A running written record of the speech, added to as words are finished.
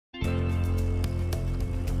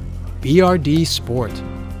BRD Sport.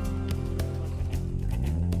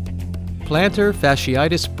 Plantar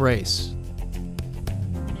Fasciitis Brace.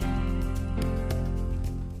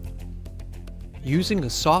 Using a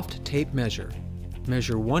soft tape measure,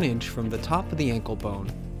 measure 1 inch from the top of the ankle bone.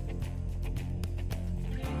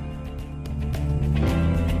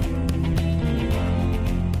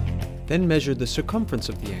 Then measure the circumference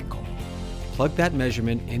of the ankle. Plug that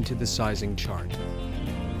measurement into the sizing chart.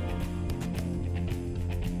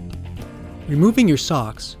 Removing your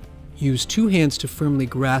socks, use 2 hands to firmly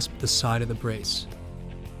grasp the side of the brace.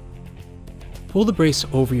 Pull the brace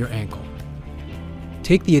over your ankle.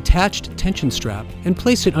 Take the attached tension strap and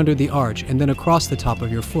place it under the arch and then across the top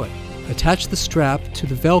of your foot. Attach the strap to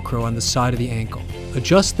the Velcro on the side of the ankle.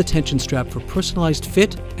 Adjust the tension strap for personalized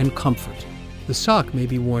fit and comfort. The sock may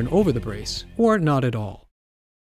be worn over the brace or not at all.